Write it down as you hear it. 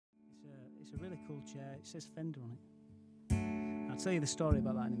It's a really cool chair. It says Fender on it. I'll tell you the story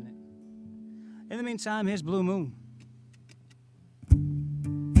about that in a minute. In the meantime, here's Blue Moon.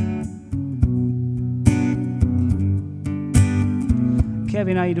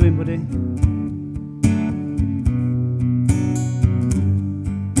 Kevin, how you doing, buddy?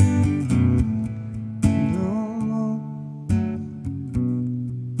 Blue moon,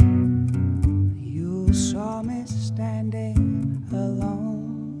 you saw me standing alone,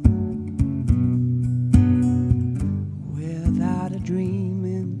 without a dream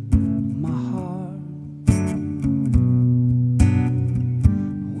in my heart,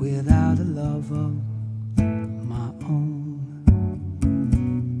 without a love of my own.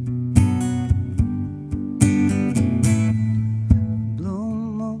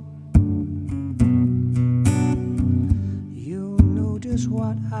 Just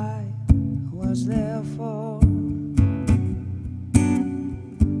what I was there for.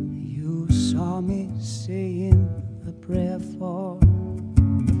 You saw me saying a prayer for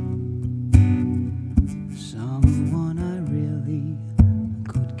someone I really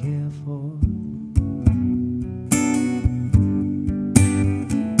could care for.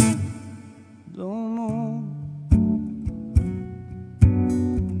 Blue moon,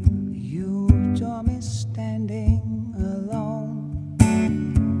 you saw me standing alone,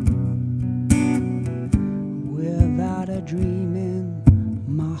 without a dream in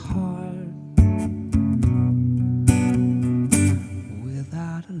my heart,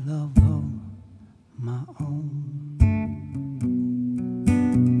 without a love of my own.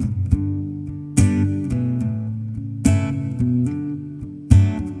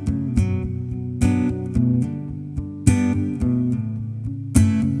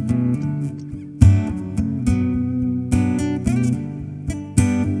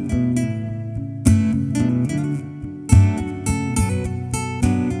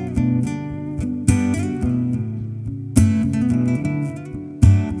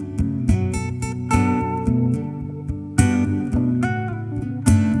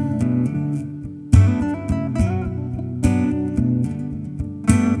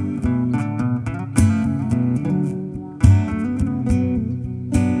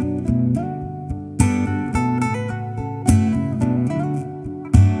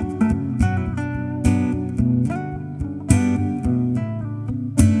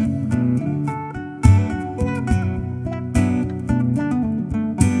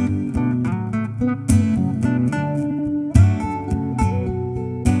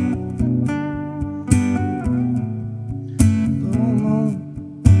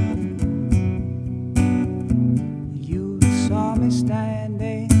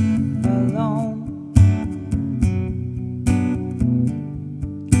 Standing alone,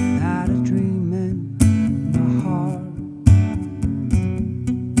 without a dream in my heart,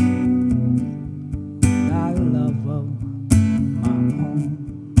 without a love of my own.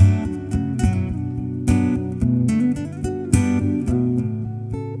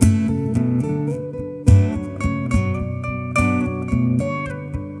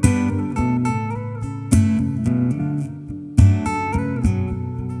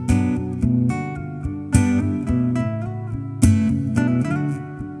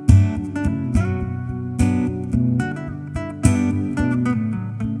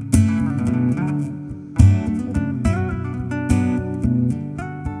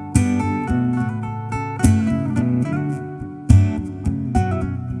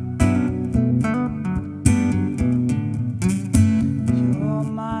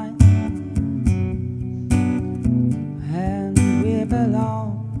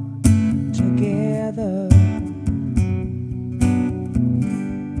 Belong together.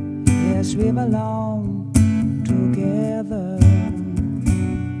 Yes, we belong together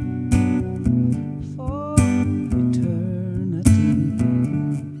for eternity.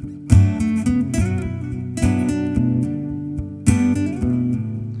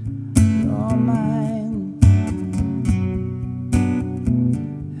 You're mine,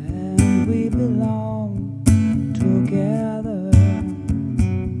 and we belong together.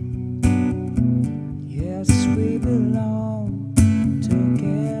 Yes, we belong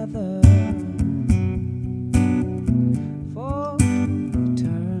together for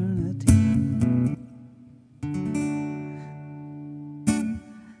eternity.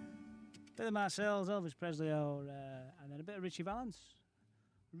 Bit of Marcel's, Elvis Presley, and then a bit of Ritchie Valens.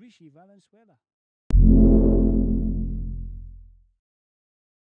 Ritchie Valens, where that?